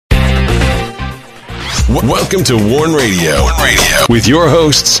Welcome to Warn Radio. With your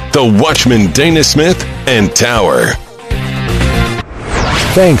hosts, the Watchman Dana Smith and Tower.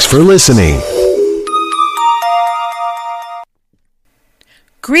 Thanks for listening.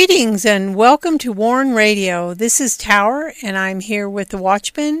 Greetings and welcome to Warn Radio. This is Tower and I'm here with the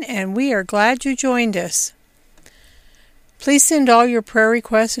Watchman and we are glad you joined us. Please send all your prayer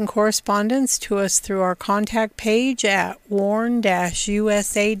requests and correspondence to us through our contact page at warn-usa.com.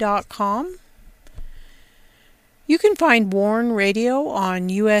 You can find Warn Radio on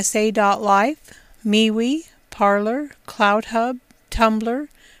usa.life, MeWe, Parler, CloudHub, Tumblr,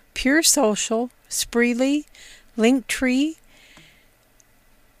 Pure Social, Spreely, Linktree,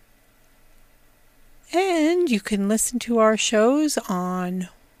 and you can listen to our shows on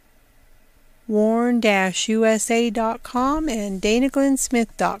warn-usa.com and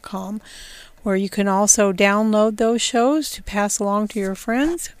danaglennsmith.com, where you can also download those shows to pass along to your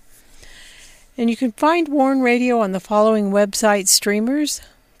friends. And you can find Warn Radio on the following website streamers: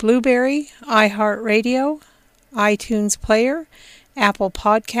 Blueberry, iHeartRadio, iTunes Player, Apple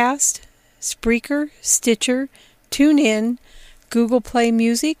Podcast, Spreaker, Stitcher, TuneIn, Google Play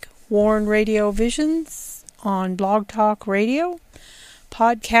Music, Warn Radio Visions on Blog Talk Radio,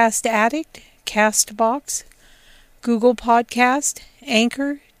 Podcast Addict, Castbox, Google Podcast,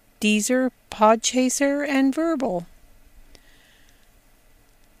 Anchor, Deezer, Podchaser, and Verbal.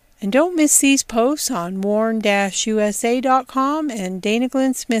 And don't miss these posts on warn-usa.com and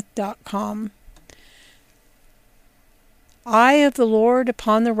danaglennsmith.com. Eye of the Lord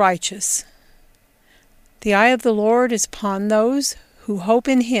upon the righteous. The eye of the Lord is upon those who hope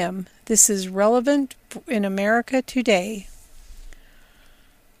in Him. This is relevant in America today.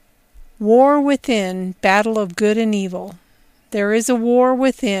 War within, battle of good and evil. There is a war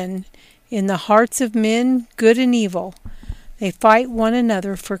within, in the hearts of men, good and evil. They fight one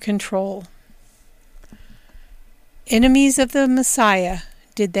another for control. Enemies of the Messiah,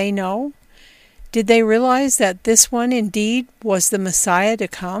 did they know? Did they realize that this one indeed was the Messiah to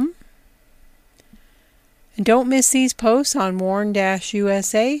come? And don't miss these posts on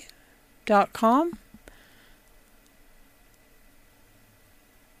warn-usa.com.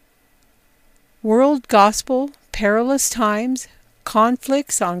 World Gospel, Perilous Times,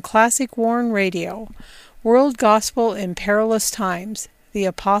 Conflicts on Classic Warn Radio. World Gospel in Perilous Times. The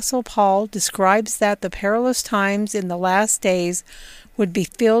Apostle Paul describes that the perilous times in the last days would be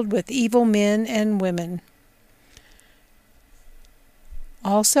filled with evil men and women.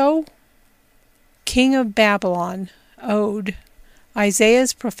 Also, King of Babylon, Ode,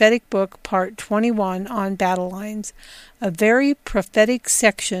 Isaiah's prophetic book, part 21 on battle lines, a very prophetic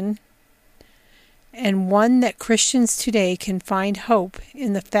section and one that Christians today can find hope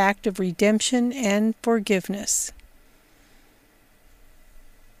in the fact of redemption and forgiveness.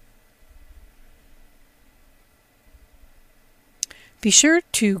 Be sure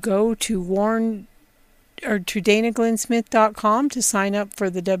to go to danaglennsmith.com to sign up for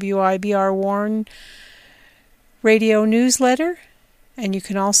the WIBR Warn Radio newsletter. And you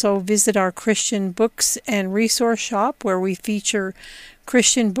can also visit our Christian books and resource shop where we feature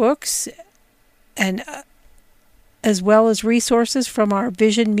Christian books and as well as resources from our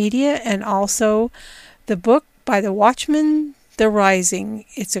Vision Media, and also the book by the Watchman, The Rising.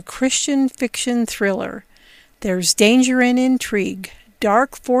 It's a Christian fiction thriller. There's danger and intrigue,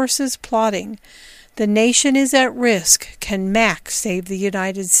 dark forces plotting. The nation is at risk. Can Mac save the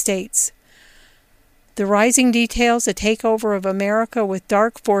United States? The Rising details a takeover of America with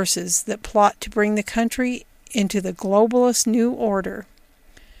dark forces that plot to bring the country into the globalist new order.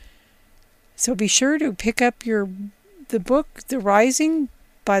 So be sure to pick up the book, The Rising,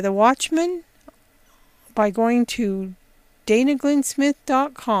 by the Watchman, by going to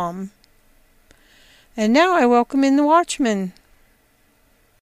danaglennsmith.com. And now I welcome in the Watchman.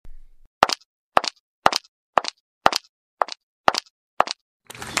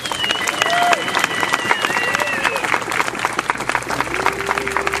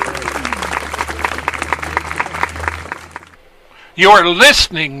 You're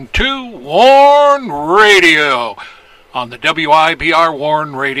listening to Warn Radio on the WIBR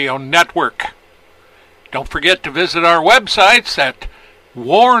Warn Radio Network. Don't forget to visit our websites at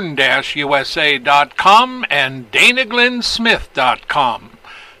warn-usa.com and danaglennsmith.com.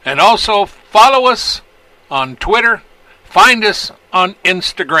 And also follow us on Twitter, find us on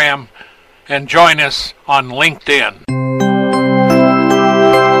Instagram, and join us on LinkedIn.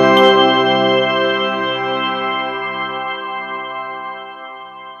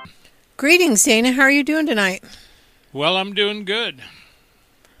 Greetings, Dana. How are you doing tonight? Well, I'm doing good.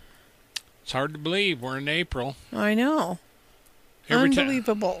 It's hard to believe we're in April. I know.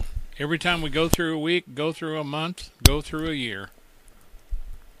 Unbelievable. Every time we go through a week, go through a month, go through a year.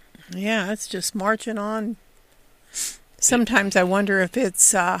 Yeah, it's just marching on. Sometimes I wonder if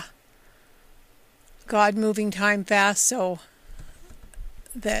it's God moving time fast so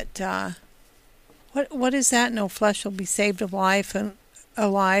that what is that? No flesh will be saved alive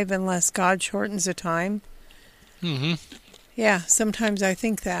unless God shortens the time. Mm-hmm. Yeah, sometimes I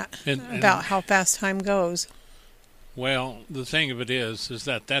think that about how fast time goes. Well, the thing of it is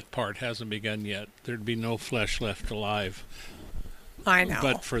that part hasn't begun yet. There'd be no flesh left alive. I know.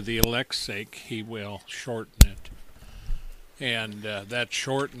 But for the elect's sake, he will shorten it. And that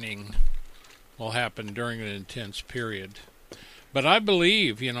shortening will happen during an intense period. But I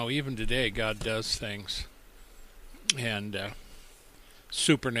believe, even today, God does things. And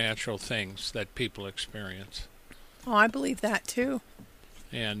supernatural things that people experience. Oh, I believe that too.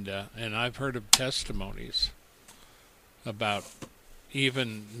 And I've heard of testimonies about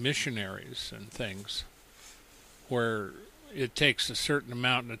even missionaries and things where it takes a certain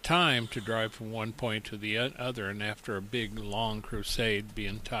amount of time to drive from one point to the other, and after a big long crusade,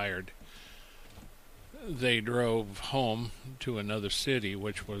 being tired, they drove home to another city,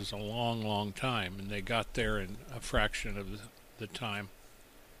 which was a long, long time, and they got there in a fraction of the time.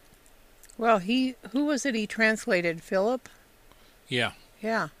 Well, who was it he translated? Philip? Yeah.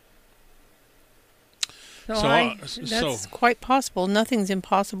 Yeah. That's quite possible. Nothing's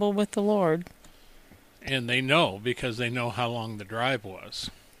impossible with the Lord. And they know, because they know how long the drive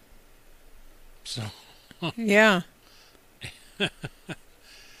was. So. Yeah.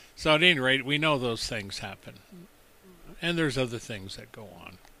 So at any rate, we know those things happen. And there's other things that go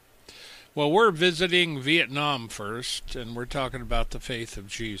on. Well, we're visiting Vietnam first, and we're talking about the faith of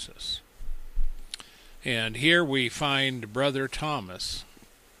Jesus. And here we find Brother Thomas.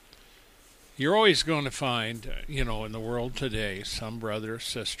 You're always going to find, in the world today, some brother or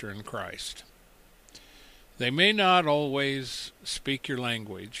sister in Christ. They may not always speak your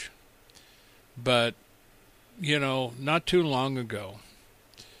language, but, not too long ago,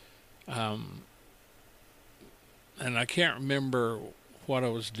 and I can't remember what I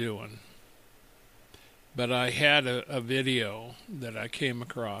was doing, but I had a video that I came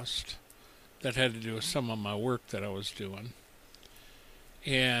across that had to do with some of my work that I was doing.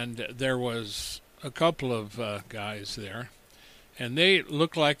 And there was a couple of guys there, and they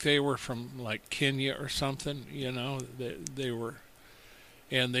looked like they were from like Kenya or something, they were,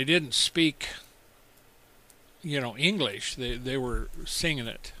 and they didn't speak, English. They were singing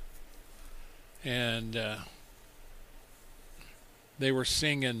it, and they were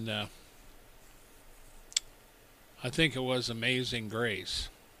singing, I think it was Amazing Grace,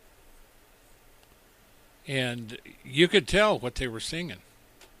 and you could tell what they were singing.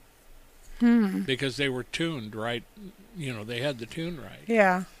 Because they were tuned right, they had the tune right.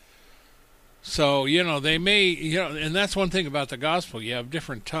 Yeah. So, they may, and that's one thing about the gospel. You have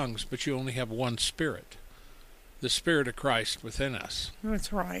different tongues, but you only have one Spirit, the Spirit of Christ within us.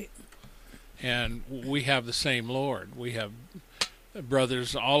 That's right. And we have the same Lord. We have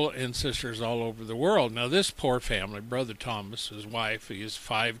brothers and sisters all over the world. Now, this poor family, Brother Thomas, his wife, he has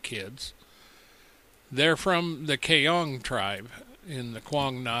 5 kids. They're from the Keong tribe in the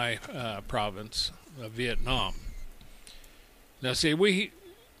Quang Nai province of Vietnam. Now, see,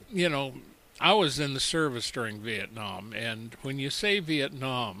 I was in the service during Vietnam, and when you say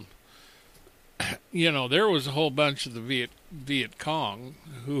Vietnam, there was a whole bunch of the Viet Cong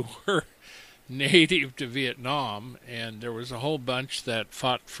who were native to Vietnam, and there was a whole bunch that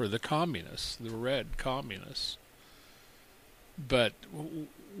fought for the communists, the red communists. But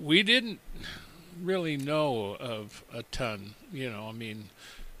we didn't really know of a ton,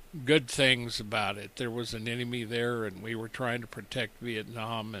 good things about it. There was an enemy there, and we were trying to protect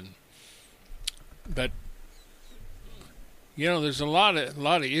Vietnam, but there's a lot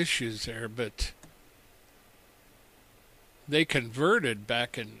of issues there. But they converted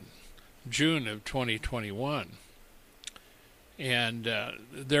back in June of 2021, and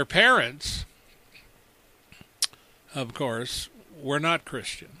their parents, of course, were not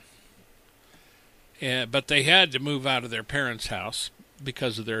Christian. But they had to move out of their parents' house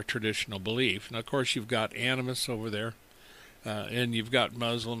because of their traditional belief. And, of course, you've got animists over there, and you've got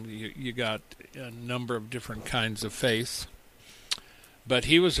Muslim. You got a number of different kinds of faiths. But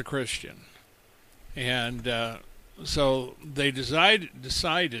he was a Christian. And so they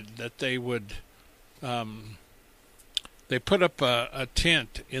decided that they would they put up a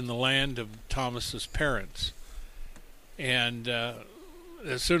tent in the land of Thomas's parents. And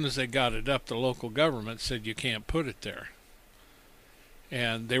as soon as they got it up, the local government said you can't put it there.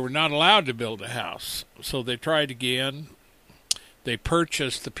 And they were not allowed to build a house. So they tried again. They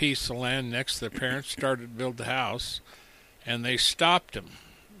purchased the piece of land next to their parents, started to build the house, and they stopped him.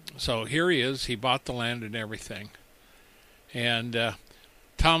 So here he is. He bought the land and everything. And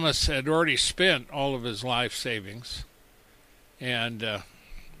Thomas had already spent all of his life savings. And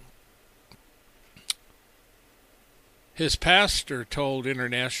his pastor told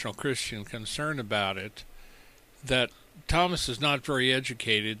International Christian Concern about it that Thomas is not very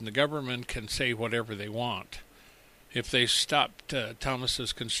educated and the government can say whatever they want. If they stopped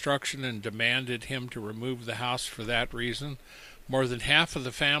Thomas's construction and demanded him to remove the house for that reason, more than half of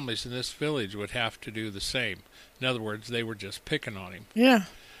the families in this village would have to do the same. In other words, they were just picking on him. Yeah.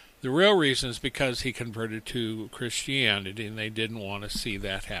 The real reason is because he converted to Christianity, and they didn't want to see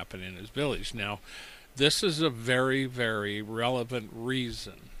that happen in his village. Now, this is a very, very relevant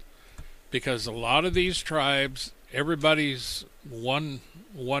reason, because a lot of these tribes, everybody's one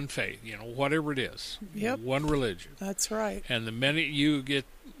faith, whatever it is. Yep. One religion. That's right. And the minute you get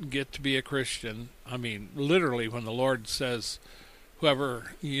to be a Christian, literally when the Lord says,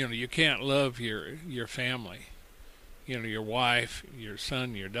 whoever, you can't love your family, your wife, your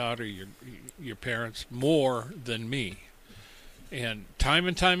son, your daughter, your parents more than me. And time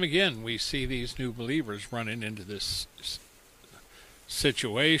again, we see these new believers running into this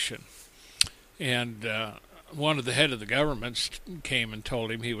situation. And one of the head of the governments came and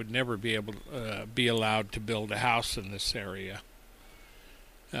told him he would never be able to be allowed to build a house in this area.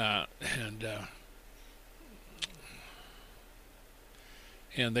 And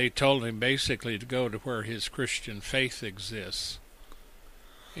they told him basically to go to where his Christian faith exists.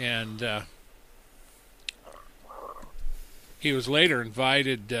 And he was later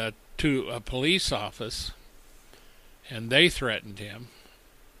invited to a police office, and they threatened him.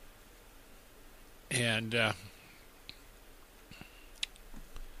 And the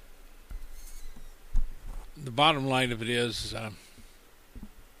bottom line of it is,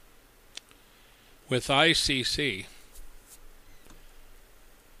 with ICC,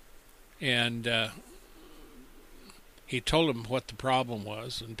 and he told him what the problem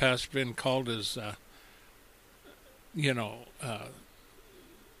was, and Pastor Ben called his,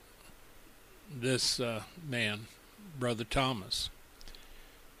 this man, Brother Thomas,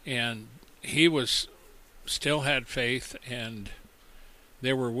 and he still had faith, and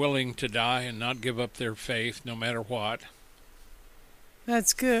they were willing to die and not give up their faith no matter what.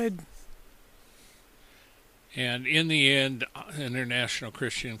 That's good. And in the end, International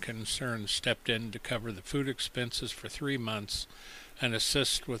Christian Concern stepped in to cover the food expenses for 3 months and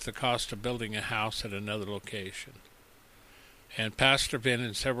assist with the cost of building a house at another location. And Pastor Ben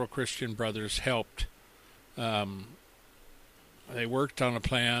and several Christian brothers helped. They worked on a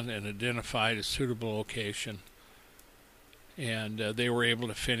plan and identified a suitable location. And they were able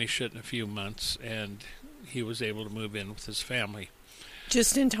to finish it in a few months, and he was able to move in with his family.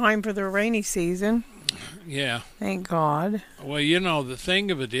 Just in time for the rainy season. Yeah. Thank God. Well, the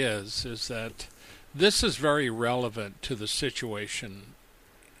thing of it is that this is very relevant to the situation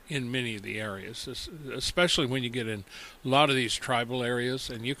in many of the areas, especially when you get in a lot of these tribal areas,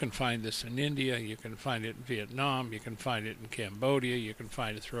 and you can find this in India, you can find it in Vietnam, you can find it in Cambodia, you can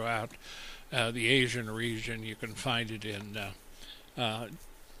find it throughout the Asian region, you can find it in,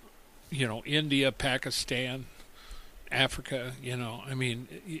 India, Pakistan, Africa,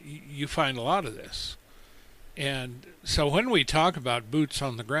 you find a lot of this. And so when we talk about boots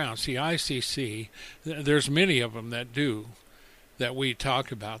on the ground, see, ICC, there's many of them that we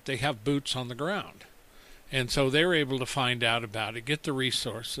talk about. They have boots on the ground. And so they're able to find out about it, get the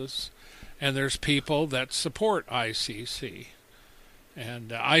resources, and there's people that support ICC. And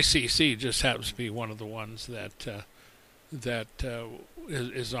ICC just happens to be one of the ones that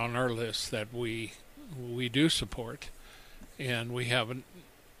is on our list that we do support. And we have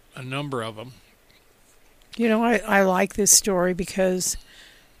a number of them. I like this story because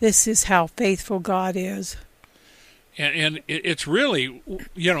this is how faithful God is. And it's really,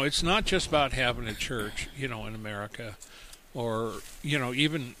 it's not just about having a church, in America, or,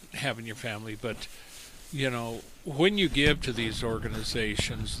 even having your family, but, when you give to these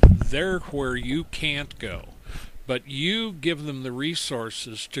organizations, they're where you can't go, but you give them the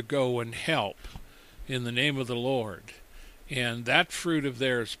resources to go and help in the name of the Lord. And that fruit of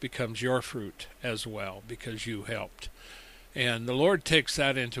theirs becomes your fruit as well, because you helped. And the Lord takes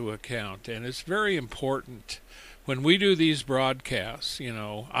that into account. And it's very important when we do these broadcasts.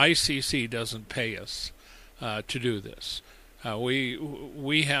 ICC doesn't pay us to do this.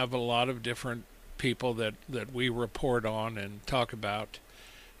 We have a lot of different people that we report on and talk about.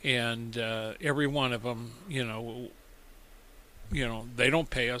 And every one of them, they don't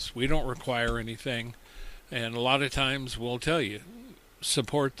pay us. We don't require anything. And a lot of times we'll tell you,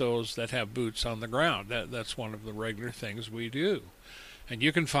 support those that have boots on the ground. That's one of the regular things we do. And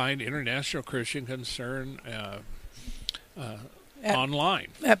you can find International Christian Concern online.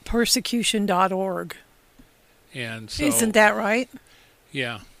 At persecution.org. And so, isn't that right?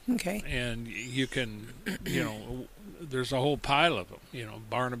 Yeah. Okay. And you can, there's a whole pile of them,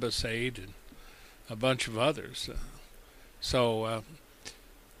 Barnabas Aid and a bunch of others.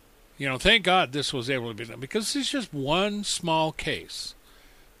 Thank God this was able to be done, because it's just one small case,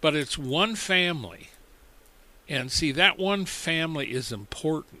 but it's one family. And see, that one family is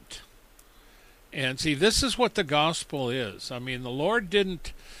important. And see, this is what the gospel is. I mean, the Lord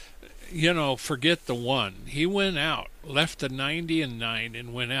didn't, forget the one. He went out, left the 99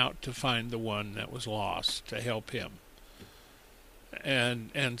 and went out to find the one that was lost, to help him.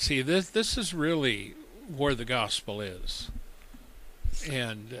 And see, this is really where the gospel is.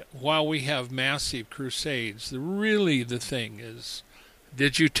 And while we have massive crusades, the thing is,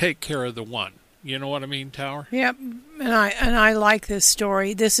 did you take care of the one? You know what I mean, Tower? Yep. And I like this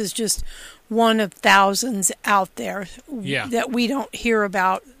story. This is just one of thousands out there that we don't hear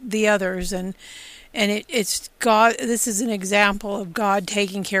about the others, and it's God. This is an example of God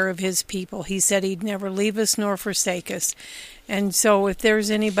taking care of his people. He said he'd never leave us nor forsake us. And so if there's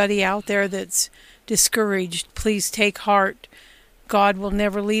anybody out there that's discouraged, please take heart. God will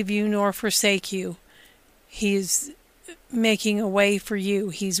never leave you nor forsake you. He is making a way for you.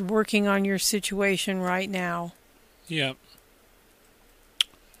 He's working on your situation right now. Yep.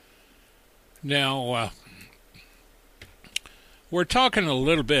 Now, we're talking a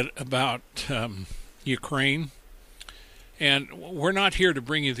little bit about Ukraine, and we're not here to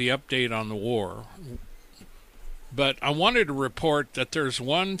bring you the update on the war, but I wanted to report that there's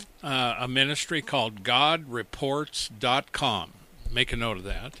a ministry called GodReports.com. Make a note of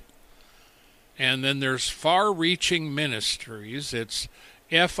that. And then there's Far Reaching Ministries. It's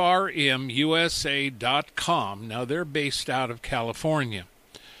frmusa.com. Now, they're based out of California.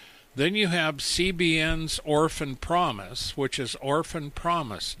 Then you have CBN's Orphan Promise, which is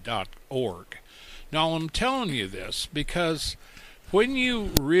orphanpromise.org. Now, I'm telling you this because when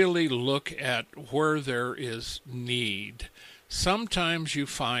you really look at where there is need, sometimes you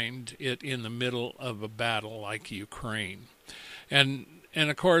find it in the middle of a battle like Ukraine. And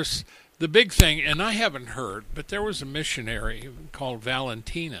of course, the big thing, and I haven't heard, but there was a missionary called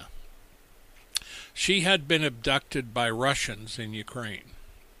Valentina. She had been abducted by Russians in Ukraine.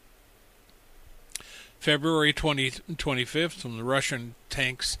 February 25th, when the Russian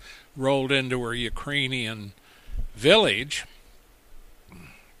tanks rolled into her Ukrainian village,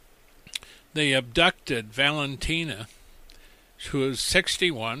 they abducted Valentina, who is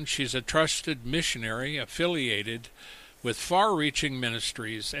 61. She's a trusted missionary affiliated with Far Reaching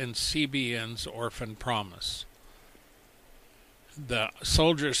Ministries and CBN's Orphan Promise. The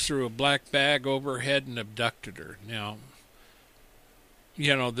soldiers threw a black bag over her head and abducted her. Now,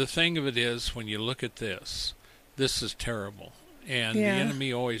 the thing of it is, when you look at this is terrible. And the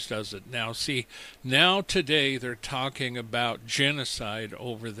enemy always does it. Now, see, today they're talking about genocide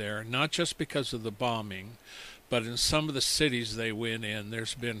over there, not just because of the bombing, but in some of the cities they went in,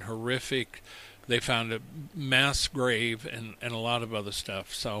 there's been horrific. They found a mass grave and a lot of other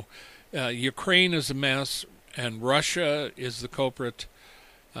stuff. So Ukraine is a mess, and Russia is the culprit.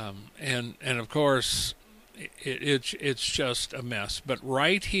 And of course, it's just a mess. But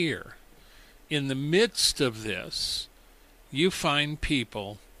right here, in the midst of this, you find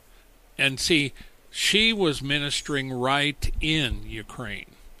people, and see, she was ministering right in Ukraine.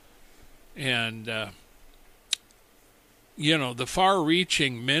 And the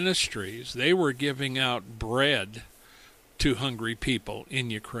far-reaching ministries, they were giving out bread to hungry people in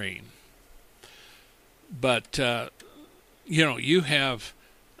Ukraine. But, you have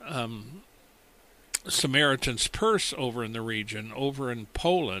Samaritan's Purse over in the region, over in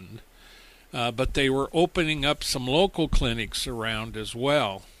Poland, but they were opening up some local clinics around as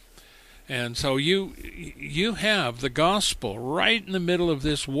well. And so you have the gospel right in the middle of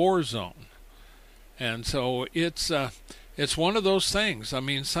this war zone. And so it's one of those things. I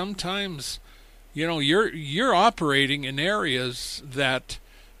mean, sometimes, you're operating in areas that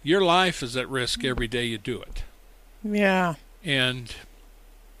your life is at risk every day you do it. Yeah. And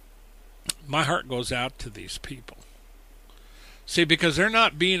my heart goes out to these people. See, because they're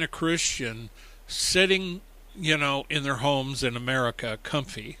not being a Christian sitting, in their homes in America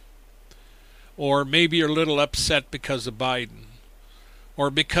comfy. Or maybe you're a little upset because of Biden. Or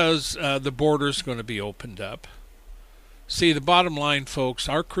because the border's going to be opened up. See, the bottom line, folks,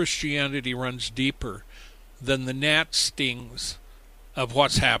 our Christianity runs deeper than the gnat stings of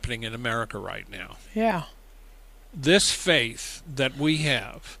what's happening in America right now. Yeah. this faith that we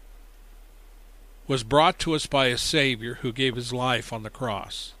have was brought to us by a Savior who gave his life on the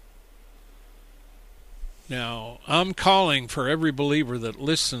cross. Now, I'm calling for every believer that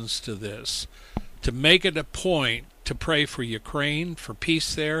listens to this to make it a point to pray for Ukraine, for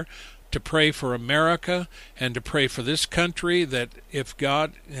peace there, to pray for America, and to pray for this country, that if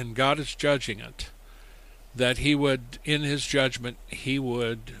God, and God is judging it, that he would, in his judgment, he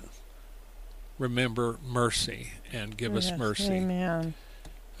would remember mercy and give us mercy. Amen.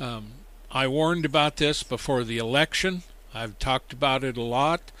 I warned about this before the election. I've talked about it a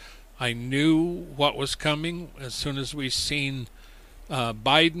lot. I knew what was coming as soon as we seen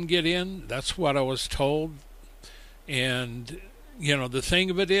Biden get in. That's what I was told. And, you know, the thing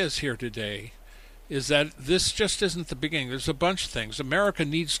of it is here today is that this just isn't the beginning. There's a bunch of things. America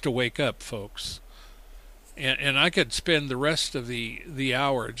needs to wake up, folks. And I could spend the rest of the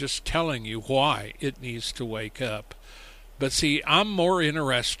hour just telling you why it needs to wake up. But see, I'm more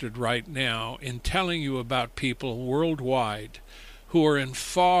interested right now in telling you about people worldwide who are in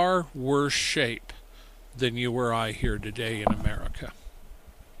far worse shape than you or I here today in America.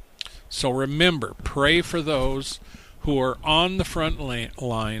 So remember, pray for those who are on the front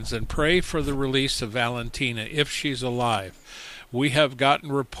lines, and pray for the release of Valentina if she's alive. We have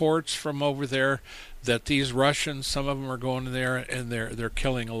gotten reports from over there that these Russians, some of them are going in there and they're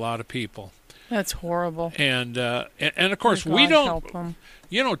killing a lot of people. That's horrible. And of course we don't,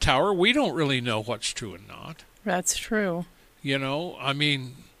 you know, Tower, we don't really know what's true and not. That's true. You know, I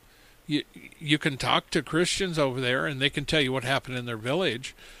mean, you can talk to Christians over there and they can tell you what happened in their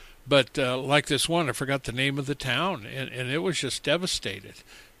village. But like this one, I forgot the name of the town, and it was just devastated.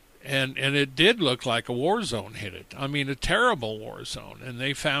 And it did look like a war zone hit it. I mean, a terrible war zone. And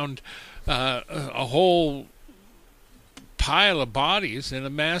they found a whole pile of bodies in a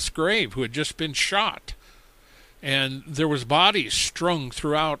mass grave who had just been shot. And there was bodies strung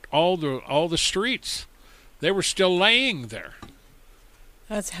throughout all the streets. They were still laying there.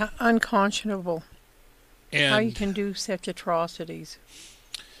 That's unconscionable. And how you can do such atrocities.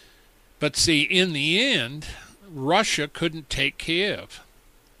 But see, in the end, Russia couldn't take Kiev.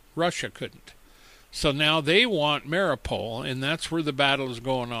 Russia couldn't. So now they want Mariupol, and that's where the battle is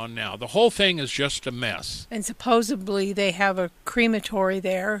going on now. The whole thing is just a mess. And supposedly they have a crematory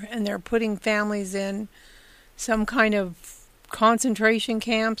there, and they're putting families in some kind of concentration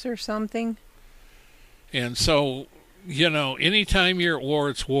camps or something. And so, you know, anytime you're at war,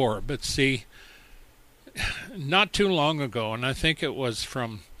 it's war. But see, not too long ago, and I think it was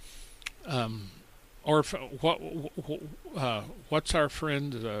from... what's our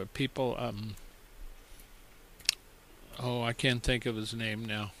friend, people, I can't think of his name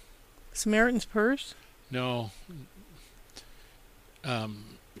now. Samaritan's Purse? No. And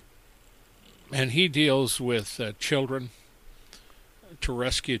he deals with children, to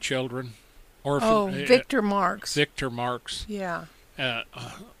rescue children. Victor Marks. Victor Marks. Yeah.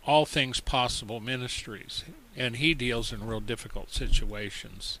 All Things Possible Ministries. And he deals in real difficult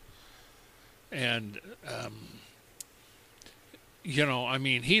situations. And, you know, I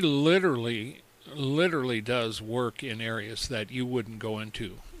mean, he literally does work in areas that you wouldn't go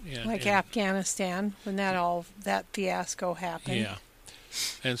into. Like Afghanistan, when that fiasco happened. Yeah.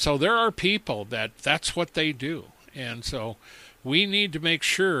 And so there are people that's what they do. And so we need to make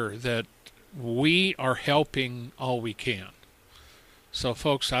sure that we are helping all we can. So,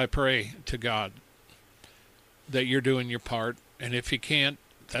 folks, I pray to God that you're doing your part. And if you can't,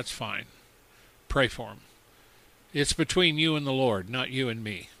 that's fine. Pray for them. It's between you and the Lord, not you and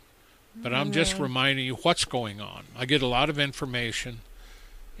me. But I'm just reminding you what's going on. I get a lot of information.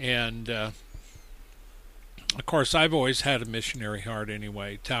 And, of course, I've always had a missionary heart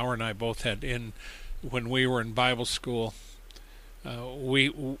anyway. Tower and I both had, when we were in Bible school,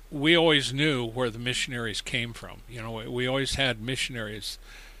 we always knew where the missionaries came from. You know, we always had missionaries,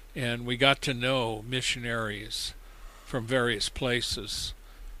 and we got to know missionaries from various places,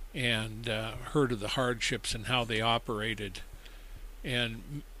 and heard of the hardships and how they operated.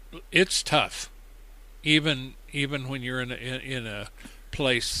 And it's tough, even when you're in a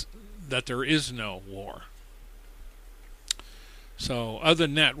place that there is no war. So other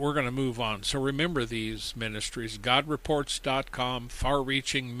than that, we're going to move on. So remember these ministries, GodReports.com, Far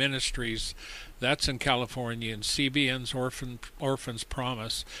Reaching Ministries, that's in California, and CBN's Orphans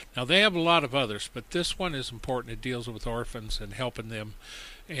Promise. Now, they have a lot of others, but this one is important. It deals with orphans and helping them.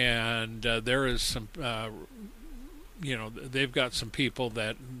 And there is some, they've got some people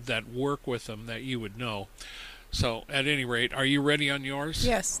that work with them that you would know. So at any rate, are you ready on yours?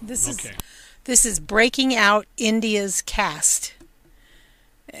 Yes, this is Breaking Out India's Caste.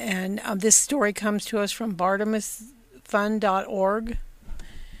 And this story comes to us from bartimusfund.org.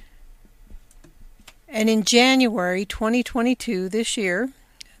 And in January 2022, this year,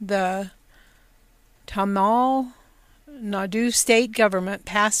 the Tamil Nadu state government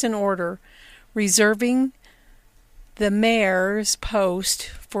passed an order reserving the mayor's post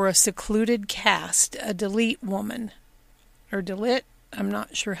for a secluded caste, a Dalit woman. Or Dalit, I'm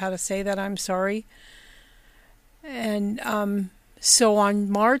not sure how to say that, I'm sorry. And so on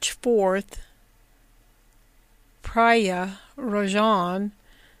March 4th, Priya Rajan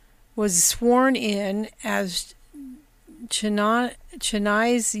was sworn in as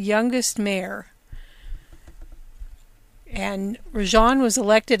Chennai's youngest mayor. And Rajan was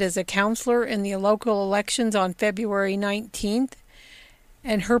elected as a councillor in the local elections on February 19th,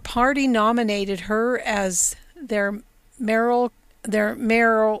 and her party nominated her as their mayoral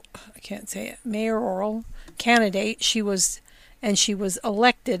candidate. She was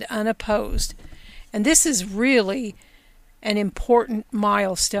elected unopposed. And this is really an important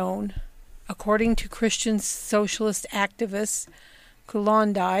milestone, according to Christian socialist activist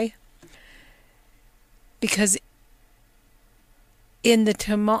Kulandai, because in the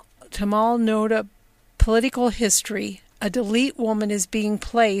Tamil Nadu political history, a Dalit woman is being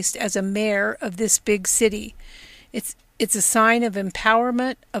placed as a mayor of this big city. It's a sign of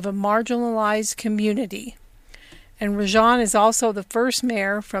empowerment of a marginalized community. And Rajan is also the first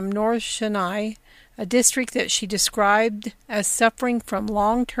mayor from North Chennai, a district that she described as suffering from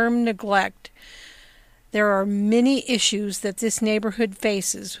long-term neglect. There are many issues that this neighborhood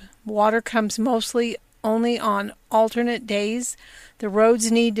faces. Water comes mostly only on alternate days. The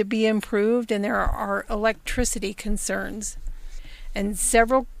roads need to be improved, and there are electricity concerns. And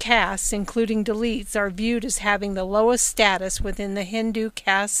several castes, including Dalits, are viewed as having the lowest status within the Hindu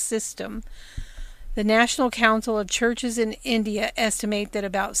caste system. The National Council of Churches in India estimate that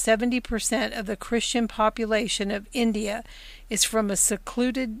about 70% of the Christian population of India is from a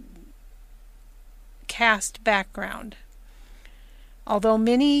secluded caste background. Although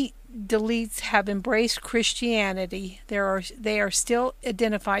many Dalits have embraced Christianity, they are still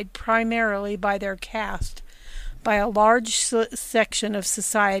identified primarily by their caste by a large section of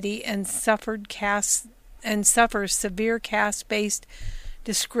society and suffers severe caste-based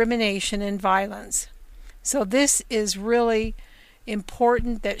discrimination and violence. So this is really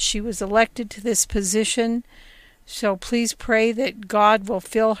important that she was elected to this position. So please pray that God will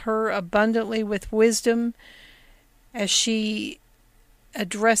fill her abundantly with wisdom as she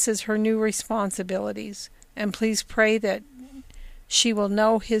addresses her new responsibilities. And please pray that she will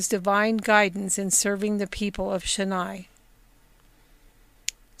know His divine guidance in serving the people of Chennai.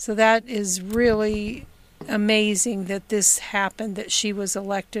 So that is really amazing that this happened, that she was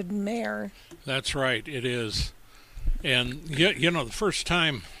elected mayor. That's right, it is. And, the first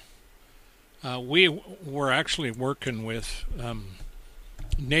time we were actually working with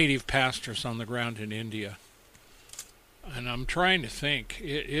native pastors on the ground in India. And I'm trying to think,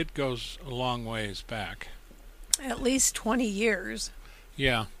 it goes a long ways back. At least 20 years.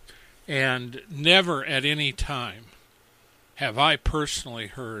 Yeah. And never at any time have I personally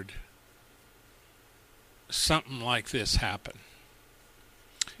heard something like this happen.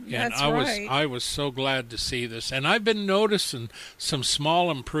 And I was so glad to see this. And I've been noticing some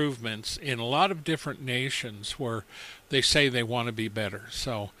small improvements in a lot of different nations where they say they want to be better.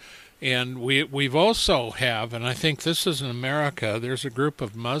 So, and we've also have, and I think this is in America, there's a group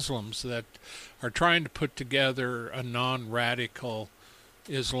of Muslims that are trying to put together a non-radical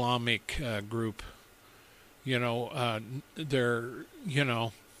Islamic group. They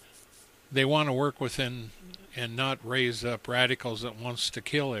want to work within and not raise up radicals that wants to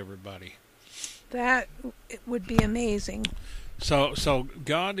kill everybody. That would be amazing. So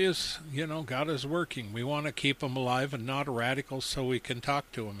God is working. We want to keep them alive and not radicals, so we can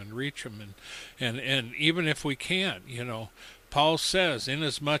talk to them and reach them, and even if we can't, Paul says,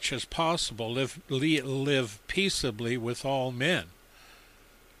 inasmuch as possible, live peaceably with all men.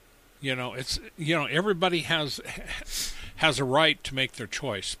 Everybody has a right to make their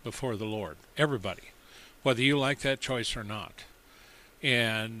choice before the Lord. Everybody, whether you like that choice or not.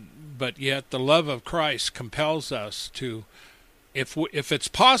 But yet the love of Christ compels us to, if it's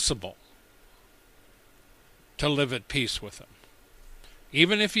possible, to live at peace with them,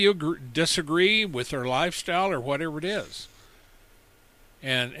 even if you disagree with their lifestyle or whatever it is.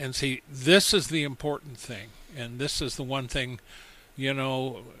 And see, this is the important thing, and this is the one thing,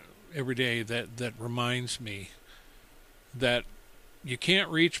 every day that reminds me that you can't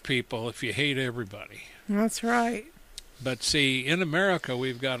reach people if you hate everybody. That's right. But see, in America,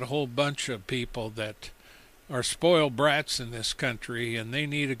 we've got a whole bunch of people that are spoiled brats in this country, and they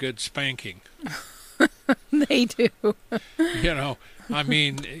need a good spanking. They do. I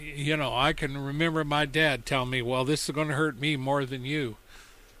mean, I can remember my dad telling me, well, this is going to hurt me more than you.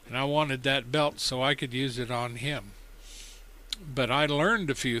 And I wanted that belt so I could use it on him. But I learned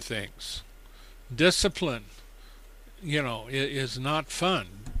a few things. Discipline, is not fun,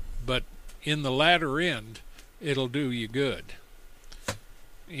 but in the latter end, it'll do you good.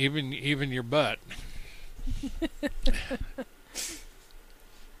 Even your butt.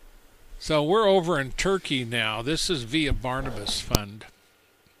 So we're over in Turkey now. This is via Barnabas Fund.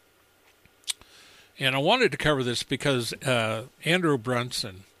 And I wanted to cover this because Andrew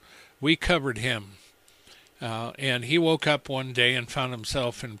Brunson, we covered him. And he woke up one day and found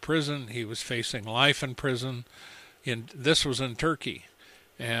himself in prison. He was facing life in prison. This was in Turkey.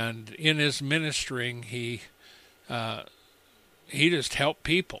 And in his ministering, he just helped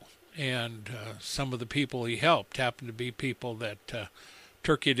people. And some of the people he helped happened to be people that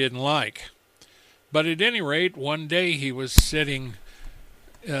Turkey didn't like. But at any rate, one day he was sitting,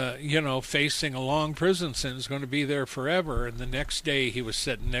 facing a long prison sentence, going to be there forever. And the next day he was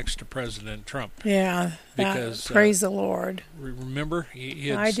sitting next to President Trump. Yeah, because praise the Lord. Remember, he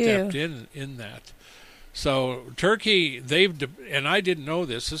had stepped in that. So Turkey, and I didn't know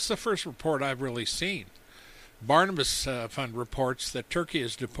this. This is the first report I've really seen. Barnabas Fund reports that Turkey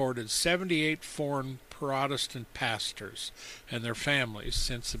has deported 78 foreign Protestant pastors and their families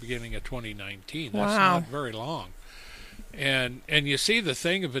since the beginning of 2019. That's not very long. And you see, the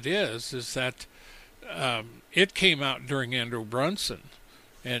thing of it is that it came out during Andrew Brunson,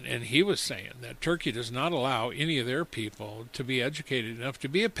 and he was saying that Turkey does not allow any of their people to be educated enough to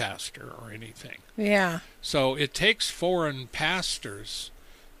be a pastor or anything. Yeah. So it takes foreign pastors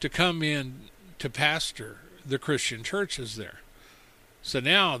to come in to pastor the Christian churches there. So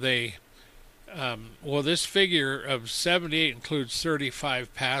now they, this figure of 78 includes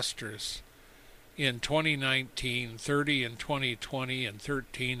 35 pastors in 2019, 30 in 2020, and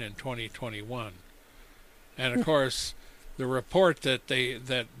 13 in 2021. And of course, the report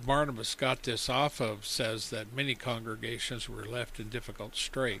that Barnabas got this off of says that many congregations were left in difficult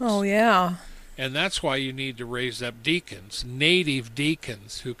straits. Oh, yeah. And that's why you need to raise up deacons, native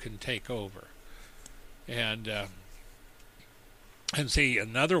deacons who can take over. And see,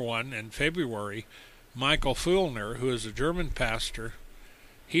 another one in February, Michael Fulner, who is a German pastor,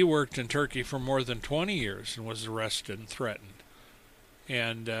 he worked in Turkey for more than 20 years and was arrested and threatened.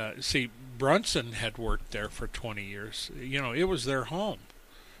 And Brunson had worked there for 20 years. It was their home.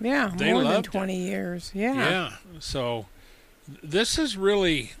 Yeah, they more loved than 20 years. Yeah. Yeah. So this is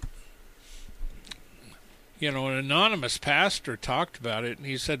really, an anonymous pastor talked about it, and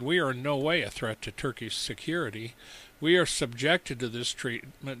he said, we are in no way a threat to Turkey's security. We are subjected to this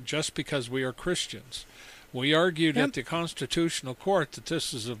treatment just because we are Christians. We argued at the Constitutional Court that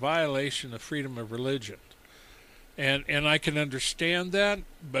this is a violation of freedom of religion. And I can understand that,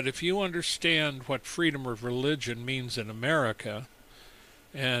 but if you understand what freedom of religion means in America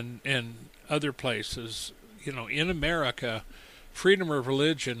and other places, in America, freedom of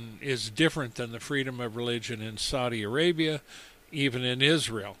religion is different than the freedom of religion in Saudi Arabia, even in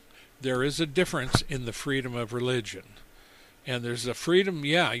Israel. There is a difference in the freedom of religion. And there's a freedom,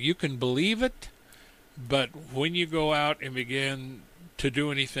 you can believe it, but when you go out and begin to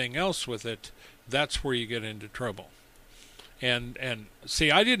do anything else with it, that's where you get into trouble. And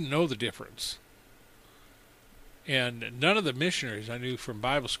see, I didn't know the difference. And none of the missionaries I knew from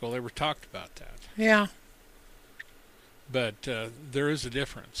Bible school ever talked about that. Yeah. But there is a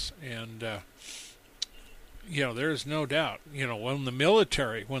difference. And, there is no doubt. When the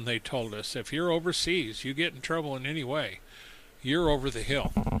military, when they told us, if you're overseas, you get in trouble in any way, you're over the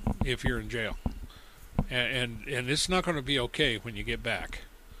hill if you're in jail. And it's not going to be okay when you get back,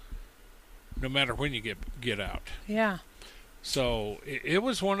 no matter when you get out. Yeah. So it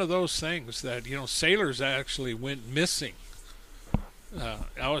was one of those things that, sailors actually went missing.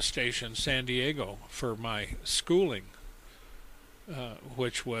 I was stationed in San Diego for my schooling,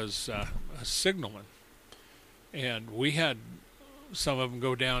 which was a signalman. And we had some of them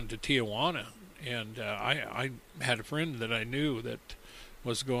go down to Tijuana. And I had a friend that I knew that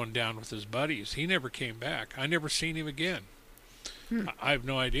was going down with his buddies. He never came back. I never seen him again. I have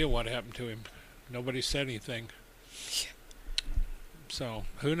no idea what happened to him. Nobody said anything. So,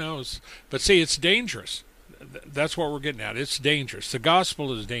 who knows? But see, it's dangerous. That's what we're getting at. It's dangerous. The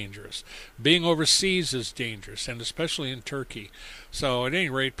gospel is dangerous. Being overseas is dangerous, and especially in Turkey. So, at any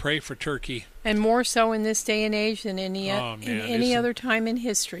rate, pray for Turkey. And more so in this day and age than any other time in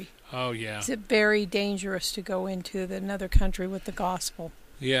history. Oh, yeah. It's very dangerous to go into another country with the gospel.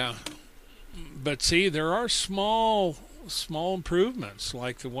 Yeah. But see, there are small improvements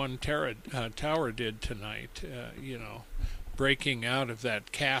like the one Tower did tonight. Breaking out of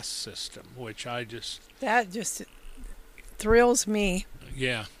that caste system, which that just thrills me.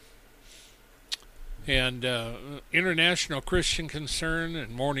 Yeah. And International Christian Concern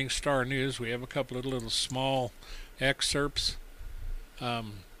and Morning Star News, we have a couple of little small excerpts. You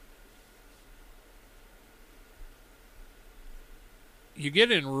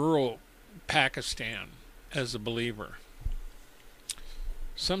get in rural Pakistan as a believer,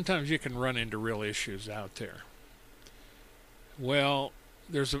 sometimes you can run into real issues out there. Well,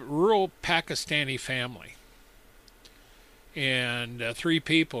 there's a rural Pakistani family, and 3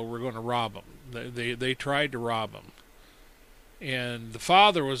 people were going to rob them. They tried to rob them, and the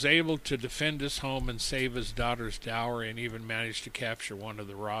father was able to defend his home and save his daughter's dowry, and even managed to capture one of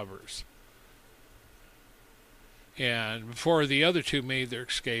the robbers. And before the other 2 made their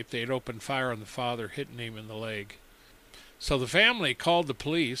escape, they had opened fire on the father, hitting him in the leg. So the family called the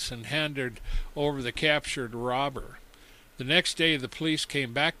police and handed over the captured robber. The next day, the police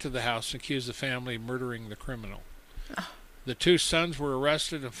came back to the house and accused the family of murdering the criminal. Oh. The 2 sons were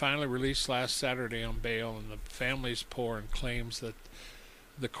arrested and finally released last Saturday on bail, and the family's poor and claims that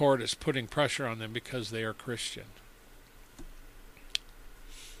the court is putting pressure on them because they are Christian.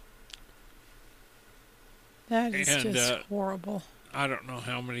 That is just horrible. I don't know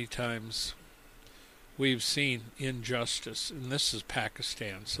how many times we've seen injustice, and this is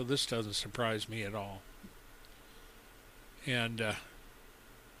Pakistan, so this doesn't surprise me at all. And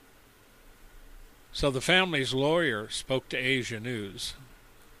so the family's lawyer spoke to Asia News.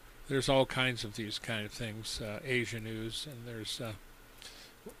 There's all kinds of these kind of things, Asia News, and there's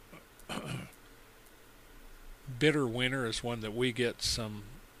Bitter Winter is one that we get some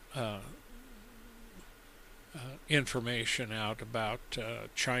information out about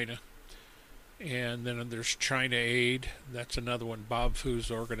China. And then there's China Aid. That's another one, Bob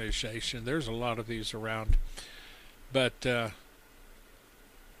Fu's organization. There's a lot of these around. But the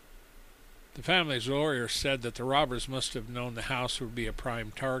family's lawyer said that the robbers must have known the house would be a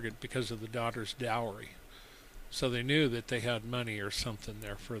prime target because of the daughter's dowry. So they knew that they had money or something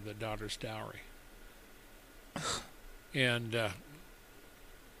there for the daughter's dowry. And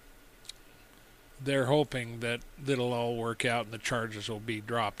they're hoping that it'll all work out and the charges will be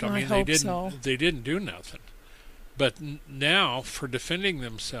dropped. I mean, hope so. They didn't do nothing. But now, for defending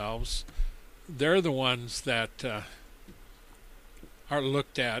themselves, they're the ones that are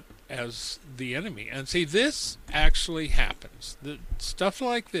looked at as the enemy. And see, this actually happens. The stuff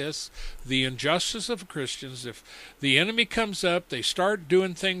like this, the injustice of Christians, if the enemy comes up, they start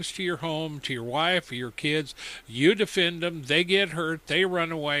doing things to your home, to your wife, or your kids, you defend them, they get hurt, they run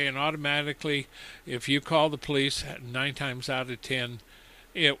away, and automatically, if you call the police, 9 times out of 10,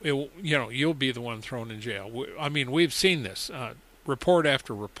 you'll be the one thrown in jail. I mean, we've seen this, report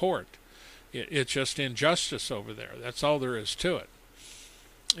after report. It's just injustice over there. That's all there is to it.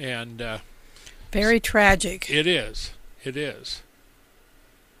 And very tragic. It is. It is.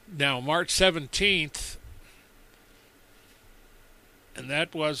 Now, March 17th, and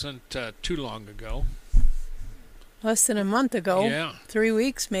that wasn't too long ago. Less than a month ago. Yeah. 3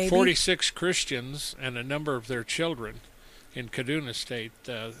 weeks, maybe. 46 Christians and a number of their children in Kaduna State,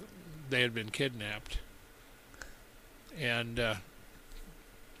 they had been kidnapped. And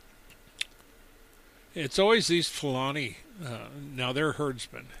it's always these Fulani. Now they're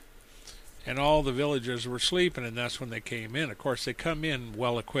herdsmen, and all the villagers were sleeping, and that's when they came in. Of course, they come in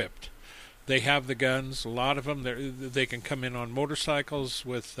well equipped. They have the guns. A lot of them, they can come in on motorcycles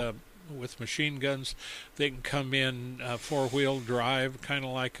with machine guns. They can come in 4-wheel drive, kind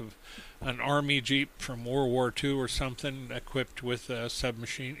of like an army jeep from World War II or something, equipped with a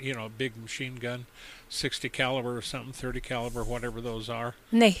submachine, a big machine gun. 60 caliber or something, 30 caliber, whatever those are.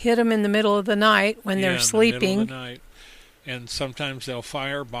 And they hit them in the middle of the night when they're sleeping. In the middle of the night. And sometimes they'll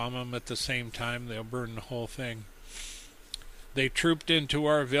firebomb them at the same time. They'll burn the whole thing. They trooped into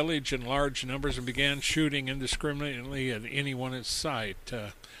our village in large numbers and began shooting indiscriminately at anyone in sight.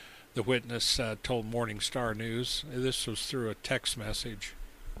 The witness told Morning Star News. This was through a text message.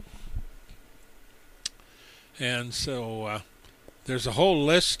 And so there's a whole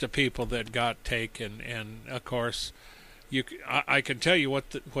list of people that got taken, and of course, I can tell you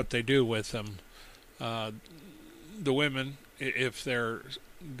what they do with them. The women, if they're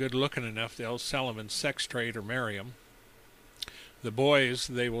good looking enough, they'll sell them in sex trade or marry them. The boys,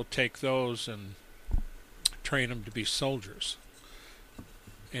 they will take those and train them to be soldiers.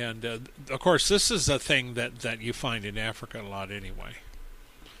 And of course, this is a thing that you find in Africa a lot anyway.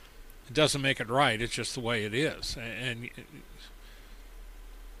 It doesn't make it right; it's just the way it is, and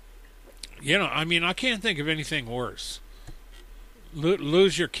I mean, I can't think of anything worse.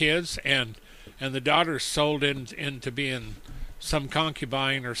 Lose your kids, and the daughter's sold into being some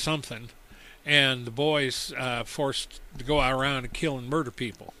concubine or something, and the boy's forced to go around and kill and murder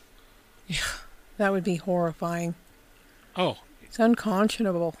people. Yeah, that would be horrifying. Oh. It's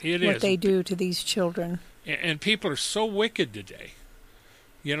unconscionable what they do to these children. And people are so wicked today.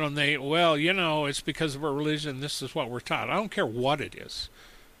 And it's because of our religion, this is what we're taught. I don't care what it is.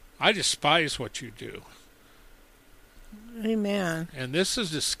 I despise what you do. Amen. And this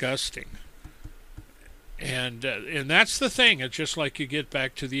is disgusting. And that's the thing. It's just like you get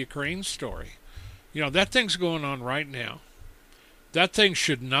back to the Ukraine story. That thing's going on right now. That thing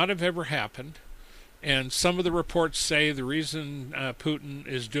should not have ever happened. And some of the reports say the reason Putin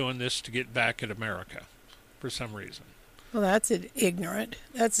is doing this to get back at America for some reason. Well, that's ignorant.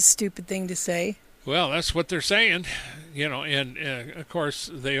 That's a stupid thing to say. Well, that's what they're saying, and of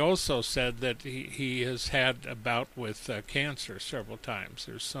course they also said that he has had a bout with cancer several times.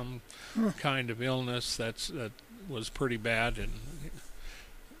 There's some kind of illness that was pretty bad, and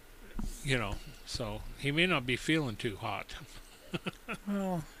so he may not be feeling too hot.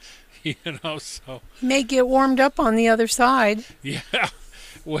 Oh. So he may get warmed up on the other side. Yeah.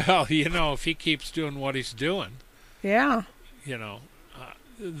 Well, if he keeps doing what he's doing. Yeah.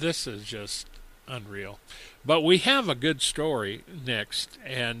 This is just unreal. But we have a good story next,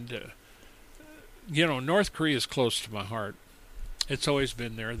 and North Korea is close to my heart. It's always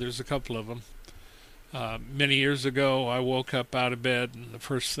been there. There's a couple of them. Many years ago, I woke up out of bed, and the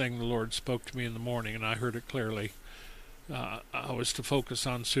first thing the Lord spoke to me in the morning, and I heard it clearly, I was to focus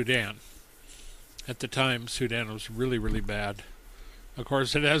on Sudan. At the time, Sudan was really, really bad. Of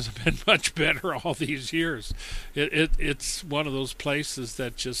course, it hasn't been much better all these years. It's one of those places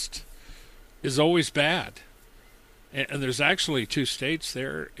that just is always bad. And there's actually 2 states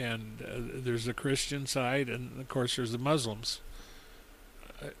there, and there's the Christian side, and of course there's the Muslims.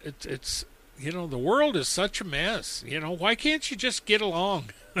 It's the world is such a mess. Why can't you just get along?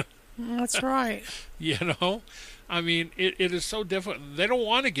 That's right. I mean, it is so difficult. They don't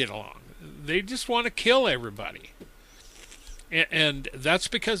want to get along. They just want to kill everybody. And that's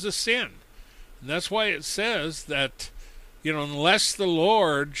because of sin. And that's why it says that, unless the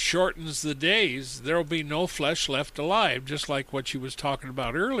Lord shortens the days, there will be no flesh left alive, just like what you was talking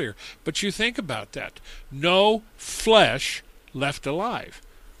about earlier. But you think about that. No flesh left alive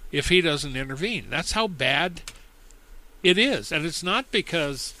if he doesn't intervene. That's how bad it is. And it's not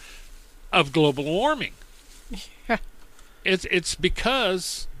because of global warming. It's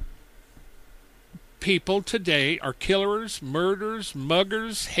because people today are killers, murderers,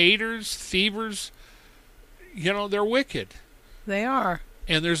 muggers, haters, thievers. They're wicked. They are.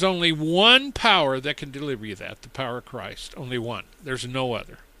 And there's only one power that can deliver you that, the power of Christ. Only one. There's no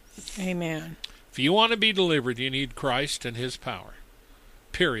other. Amen. If you want to be delivered, you need Christ and his power.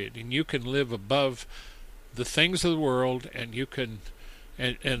 Period. And you can live above the things of the world, and you can,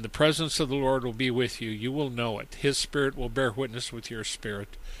 and the presence of the Lord will be with you. You will know it. His Spirit will bear witness with your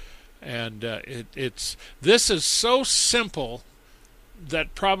spirit. And this is so simple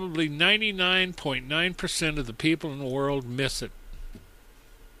that probably 99.9% of the people in the world miss it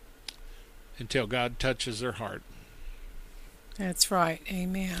until God touches their heart. That's right.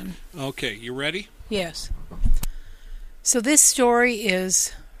 Amen. Okay, you ready? Yes. So this story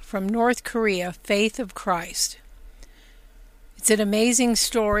is from North Korea, Faith of Christ. It's an amazing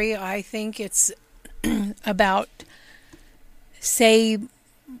story. I think it's about Saemung,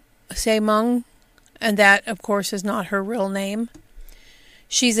 and that, of course, is not her real name.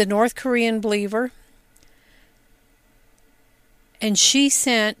 She's a North Korean believer, and she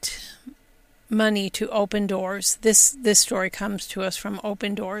sent money to Open Doors. This story comes to us from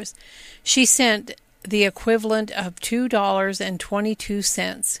Open Doors. She sent the equivalent of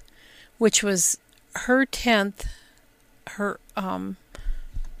 $2.22, which was her tenth, her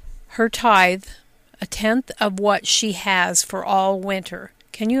tithe, a tenth of what she has for all winter.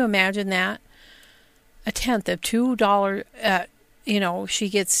 Can you imagine that? A tenth of $2. She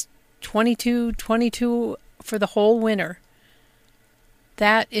gets $22 for the whole winter.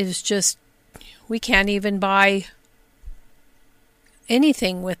 That is just, we can't even buy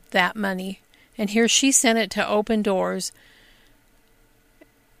anything with that money. And here she sent it to Open Doors.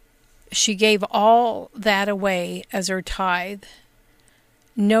 She gave all that away as her tithe,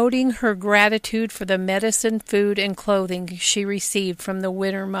 noting her gratitude for the medicine, food, and clothing she received from the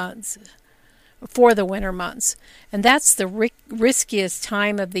winter months. And that's the riskiest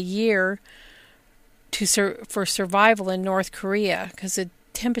time of the year for survival in North Korea, because the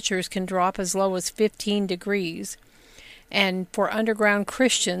temperatures can drop as low as 15 degrees. And for underground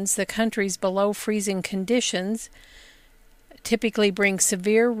Christians, the country's below freezing conditions typically bring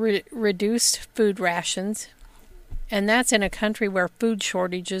severe reduced food rations, and that's in a country where food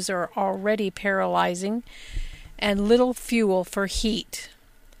shortages are already paralyzing, and little fuel for heat.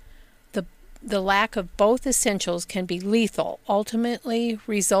 The lack of both essentials can be lethal, ultimately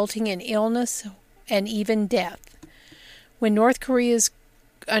resulting in illness and even death. When North Korea's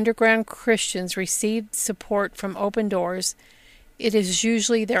underground Christians received support from Open Doors, it is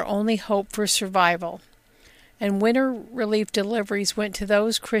usually their only hope for survival. And winter relief deliveries went to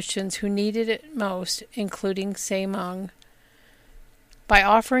those Christians who needed it most, including Se-Mung. By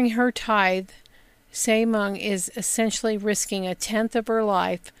offering her tithe, Se-Mung is essentially risking a tenth of her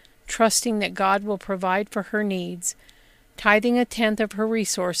life, trusting that God will provide for her needs. Tithing a tenth of her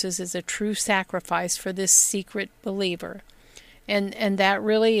resources is a true sacrifice for this secret believer. And that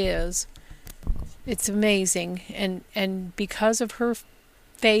really is. It's amazing. And because of her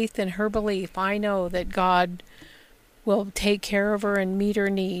faith and her belief, I know that God will take care of her and meet her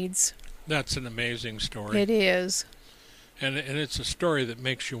needs. That's an amazing story. It is. And it's a story that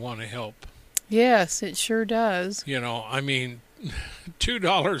makes you want to help. Yes, it sure does. You know, I mean,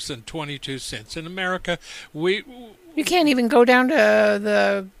 $2.22 in America. You can't even go down to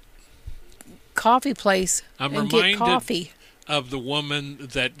the coffee place and get coffee. Of the woman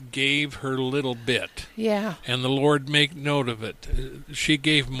that gave her little bit. Yeah. And the Lord make note of it. She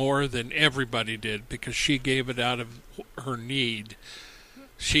gave more than everybody did because she gave it out of her need.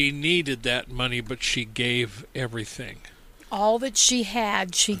 She needed that money, but she gave everything. All that she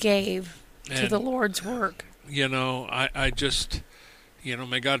had, she gave to the Lord's work. You know, I just, you know,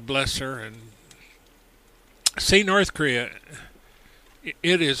 may God bless her. And see, North Korea,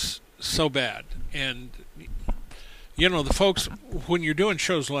 it is so bad. And you know, the folks, when you're doing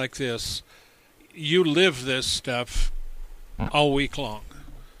shows like this, you live this stuff all week long,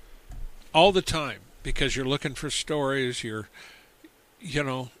 all the time, because you're looking for stories, you're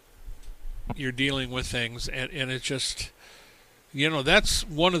dealing with things, and it's just, you know, that's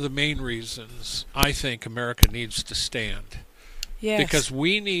one of the main reasons I think America needs to stand. Yes. Because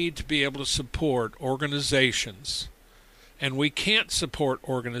we need to be able to support organizations, and we can't support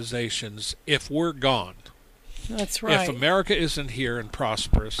organizations if we're gone. That's right. If America isn't here and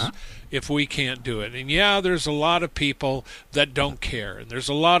prosperous, if we can't do it. And yeah, there's a lot of people that don't care, and there's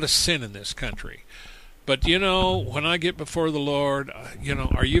a lot of sin in this country. But, you know, when I get before the Lord, you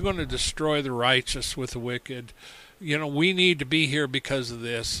know, are you going to destroy the righteous with the wicked? You know, we need to be here because of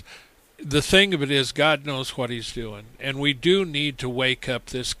this. The thing of it is, God knows what he's doing, and we do need to wake up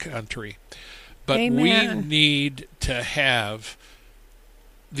this country. But Amen. We need to have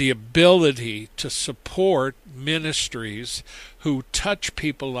the ability to support ministries who touch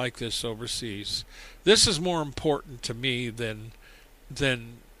people like this overseas. This is more important to me than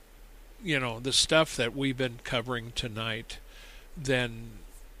you know, the stuff that we've been covering tonight, than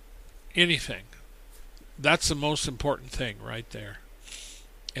anything. That's the most important thing right there.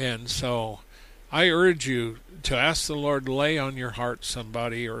 And so I urge you to ask the Lord to lay on your heart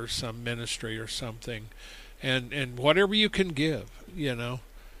somebody or some ministry or something, and whatever you can give, you know,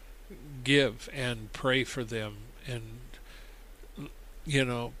 give and pray for them, and you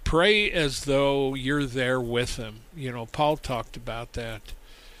know, pray as though you're there with them. You know, Paul talked about that.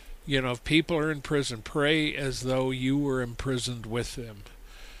 You know, if people are in prison, pray as though you were imprisoned with them,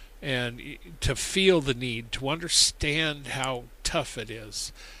 and to feel the need, to understand how tough it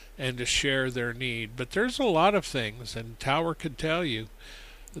is, and to share their need. But there's a lot of things, and Tower could tell you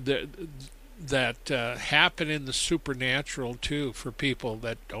that happen in the supernatural too for people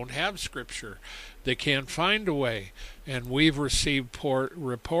that don't have Scripture. They can't find a way, and we've received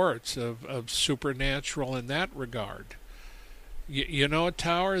reports of supernatural in that regard. You know,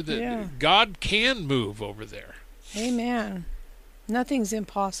 Tower, that God can move over there. Amen. Nothing's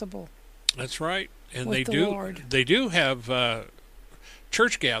impossible. That's right, and with the Lord. They do have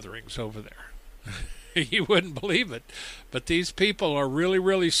church gatherings over there. You wouldn't believe it, but these people are really,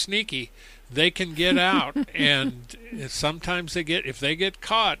 really sneaky. They can get out, and sometimes if they get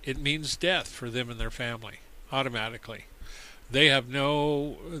caught, it means death for them and their family automatically. They have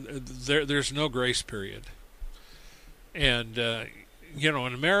there's no grace period. And you know,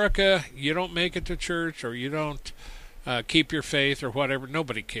 in America, you don't make it to church, or you don't keep your faith, or whatever.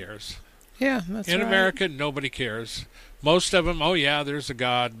 Nobody cares. Yeah, that's right. In America, nobody cares. Most of them, oh yeah, there's a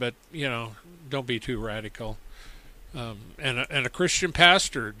God, but you know, don't be too radical. And a Christian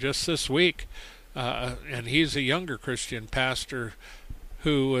pastor just this week, and he's a younger Christian pastor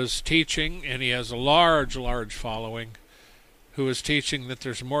who was teaching, and he has a large following, who is teaching that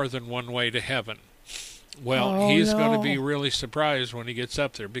there's more than one way to heaven. Well, he's going to be really surprised when he gets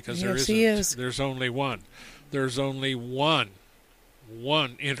up there, because there isn't. He is. There's only one. There's only one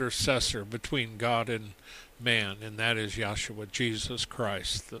intercessor between God and man, and that is Yahshua, Jesus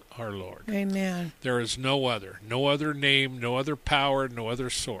Christ, our Lord. Amen. There is no other name, no other power, no other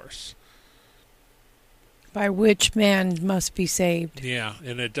source by which man must be saved. Yeah,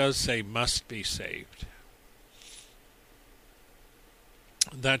 and it does say must be saved.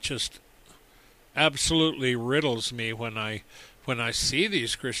 That just absolutely riddles me when I see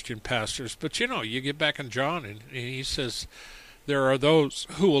these Christian pastors. But you get back in John, and he says there are those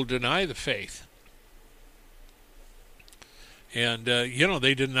who will deny the faith. And,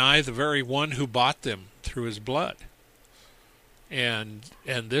 they deny the very one who bought them through his blood. And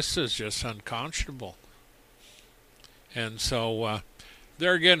this is just unconscionable. And so,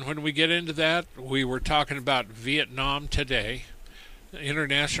 there again, when we get into that, we were talking about Vietnam today,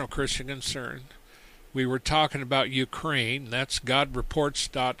 International Christian Concern. We were talking about Ukraine. That's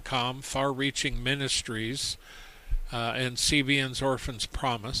GodReports.com, Far Reaching Ministries, and CBN's Orphans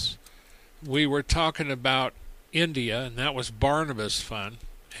Promise. We were talking about India, and that was Barnabas Fund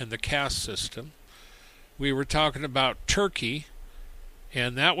and the caste system. We were talking about Turkey,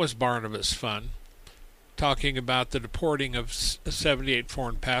 and that was Barnabas Fund, talking about the deporting of 78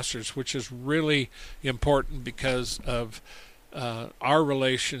 foreign pastors, which is really important because of our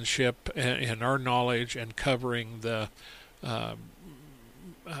relationship and our knowledge and covering the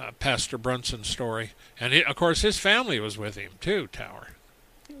Pastor Brunson story. And of course, his family was with him too, Tower.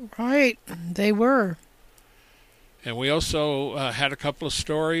 Right, they were. And we also had a couple of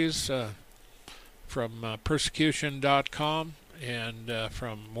stories from Persecution.com and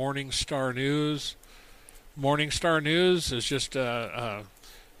from Morningstar News. Morningstar News is just a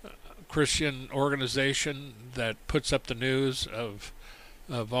Christian organization that puts up the news of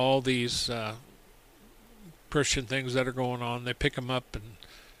all these Christian things that are going on. They pick them up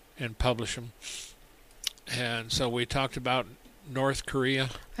and publish them. And so we talked about North Korea.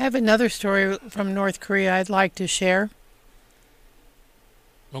 I have another story from North Korea I'd like to share.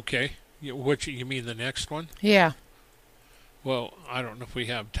 Okay. Which, you mean the next one? Yeah. Well, I don't know if we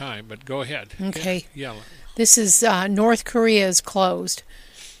have time, but go ahead. Okay. Yeah. This is North Korea is closed.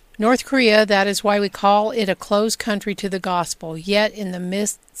 North Korea, that is why we call it a closed country to the gospel. Yet in the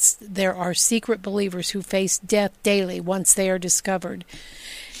midst there are secret believers who face death daily once they are discovered.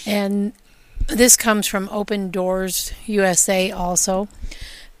 And this comes from Open Doors USA also.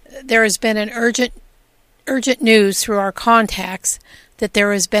 There has been an urgent news through our contacts that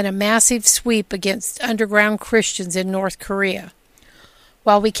there has been a massive sweep against underground Christians in North Korea.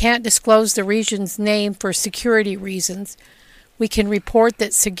 While we can't disclose the region's name for security reasons, we can report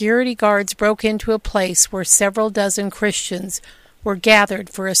that security guards broke into a place where several dozen Christians were gathered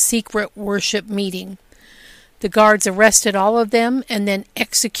for a secret worship meeting. The guards arrested all of them and then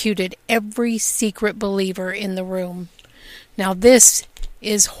executed every secret believer in the room. Now this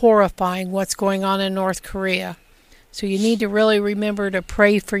is horrifying, what's going on in North Korea. So you need to really remember to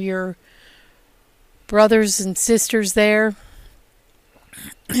pray for your brothers and sisters there.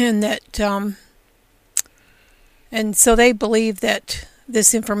 And that, and so they believe that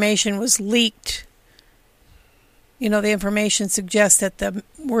this information was leaked. The information suggests that the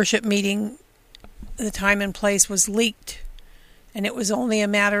worship meeting, the time and place was leaked, and it was only a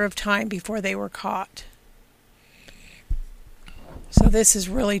matter of time before they were caught. So this is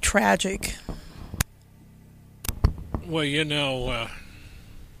really tragic. Well,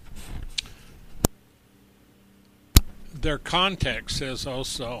 their context says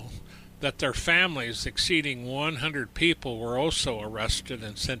also that their families exceeding 100 people were also arrested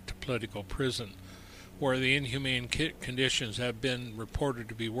and sent to political prison, where the inhumane conditions have been reported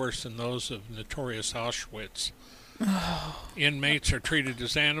to be worse than those of notorious Auschwitz. Inmates are treated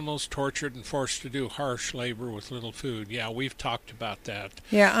as animals, tortured, and forced to do harsh labor with little food. Yeah, we've talked about that.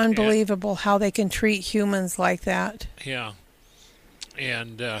 Yeah, unbelievable how they can treat humans like that. Yeah.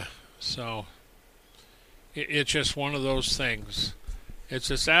 And so it's just one of those things. It's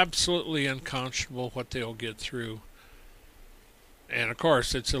just absolutely unconscionable what they'll get through. And, of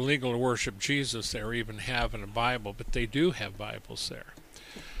course, it's illegal to worship Jesus there, even having a Bible, but they do have Bibles there.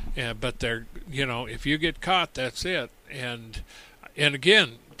 But they're, if you get caught, that's it. And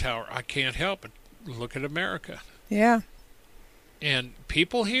again, Tower, I can't help it. Look at America. Yeah. And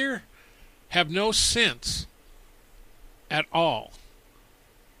people here have no sense at all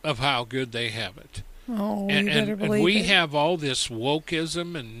of how good they have it. Oh, and, you better believe we it. have all this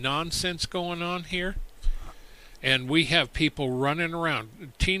wokeism and nonsense going on here. And we have people running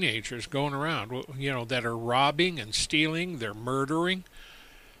around, teenagers going around, that are robbing and stealing, they're murdering.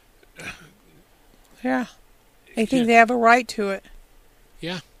 Yeah. They think they have a right to it.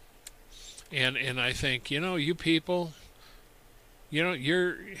 Yeah. And I think, you people,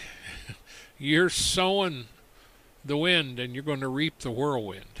 you're sowing the wind and you're going to reap the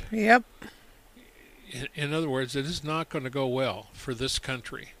whirlwind. Yep. In other words, it is not going to go well for this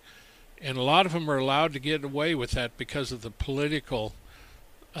country. And a lot of them are allowed to get away with that because of the political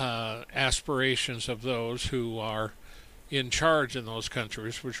aspirations of those who are in charge in those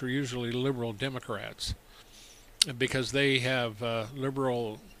countries, which are usually liberal Democrats, because they have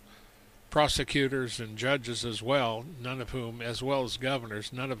liberal prosecutors and judges as well, none of whom, as well as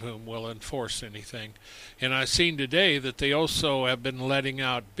governors, none of whom will enforce anything. And I've seen today that they also have been letting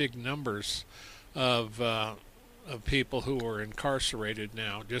out big numbers of people who are incarcerated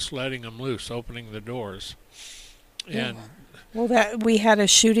now, just letting them loose, opening the doors. And that we had a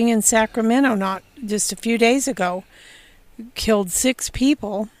shooting in Sacramento not just a few days ago, killed 6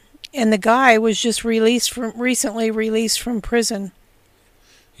 people, and the guy was just recently released from prison.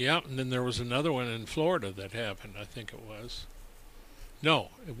 Yeah, and then there was another one in Florida that happened, I think it was. No,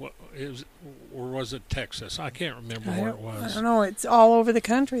 it was, or was it Texas? I can't remember where it was. I don't know. It's all over the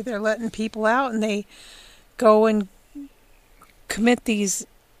country. They're letting people out, and they go and commit these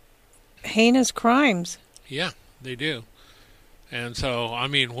heinous crimes. Yeah, they do. And so, I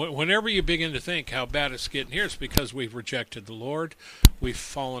mean, whenever you begin to think how bad it's getting here, it's because we've rejected the Lord. We've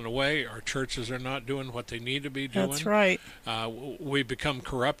fallen away. Our churches are not doing what they need to be doing. That's right. We've become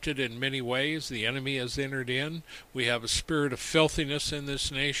corrupted in many ways. The enemy has entered in. We have a spirit of filthiness in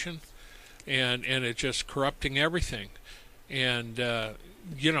this nation, and it's just corrupting everything. And,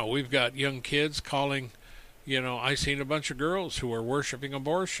 we've got young kids calling, I seen a bunch of girls who are worshiping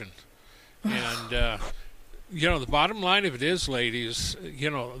abortion. And, the bottom line of it is, ladies,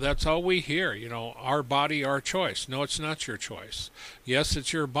 that's all we hear. Our body, our choice. No, it's not your choice. Yes,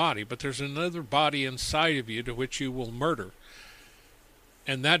 it's your body, but there's another body inside of you to which you will murder.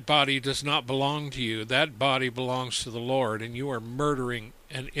 And that body does not belong to you. That body belongs to the Lord, and you are murdering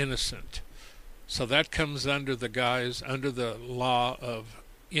an innocent. So that comes under the law of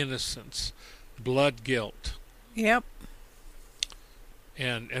innocence, blood guilt. Yep.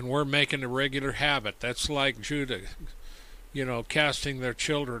 And we're making a regular habit. That's like Judah, casting their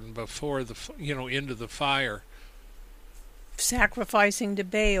children before into the fire. Sacrificing to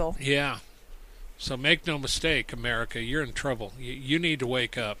Baal. Yeah. So make no mistake, America, you're in trouble. You need to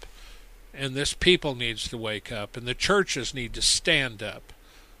wake up. And this people needs to wake up. And the churches need to stand up.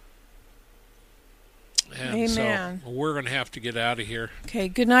 And Amen. So we're going to have to get out of here. Okay,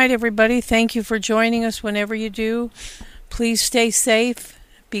 good night, everybody. Thank you for joining us whenever you do. Please stay safe.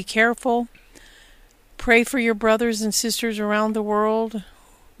 Be careful. Pray for your brothers and sisters around the world.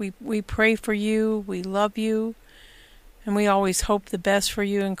 We pray for you. We love you. And we always hope the best for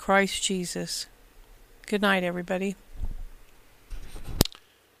you in Christ Jesus. Good night, everybody.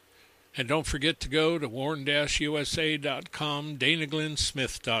 And don't forget to go to warn-usa.com,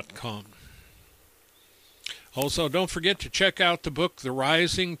 danaglennsmith.com. Also, don't forget to check out the book, The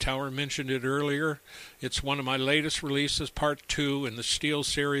Rising. Tower mentioned it earlier. It's one of my latest releases, part 2 in the Steel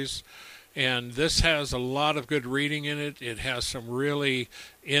series. And this has a lot of good reading in it. It has some really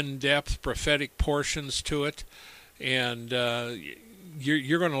in-depth prophetic portions to it. And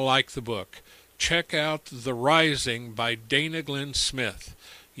you're going to like the book. Check out The Rising by Dana Glenn Smith.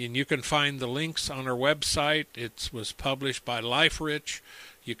 And you can find the links on our website. It was published by Life Rich.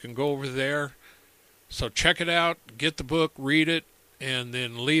 You can go over there. So check it out, get the book, read it, and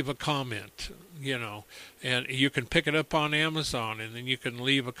then leave a comment, And you can pick it up on Amazon, and then you can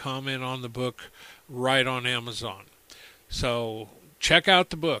leave a comment on the book right on Amazon. So check out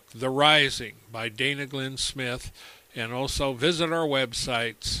the book, The Rising by Dana Glenn Smith, and also visit our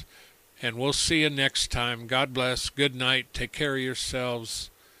websites, and we'll see you next time. God bless. Good night. Take care of yourselves.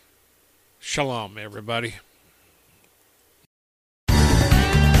 Shalom, everybody.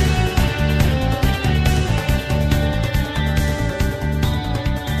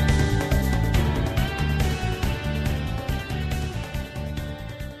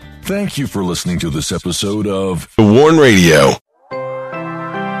 Thank you for listening to this episode of The Warn Radio.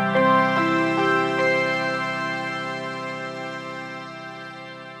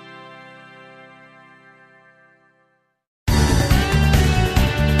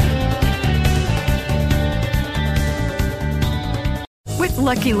 With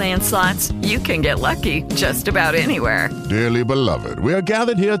Lucky Land Slots, you can get lucky just about anywhere. Dearly beloved, we are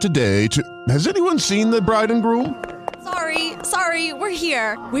gathered here today to... Has anyone seen the bride and groom? Sorry, we're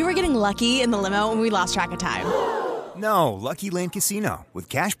here. We were getting lucky in the limo and we lost track of time. No, Lucky Land Casino, with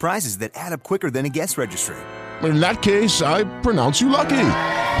cash prizes that add up quicker than a guest registry. In that case, I pronounce you lucky.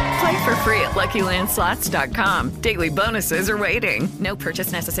 Play for free at LuckyLandSlots.com. Daily bonuses are waiting. No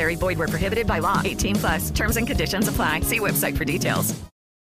purchase necessary. Void where prohibited by law. 18+. Terms and conditions apply. See website for details.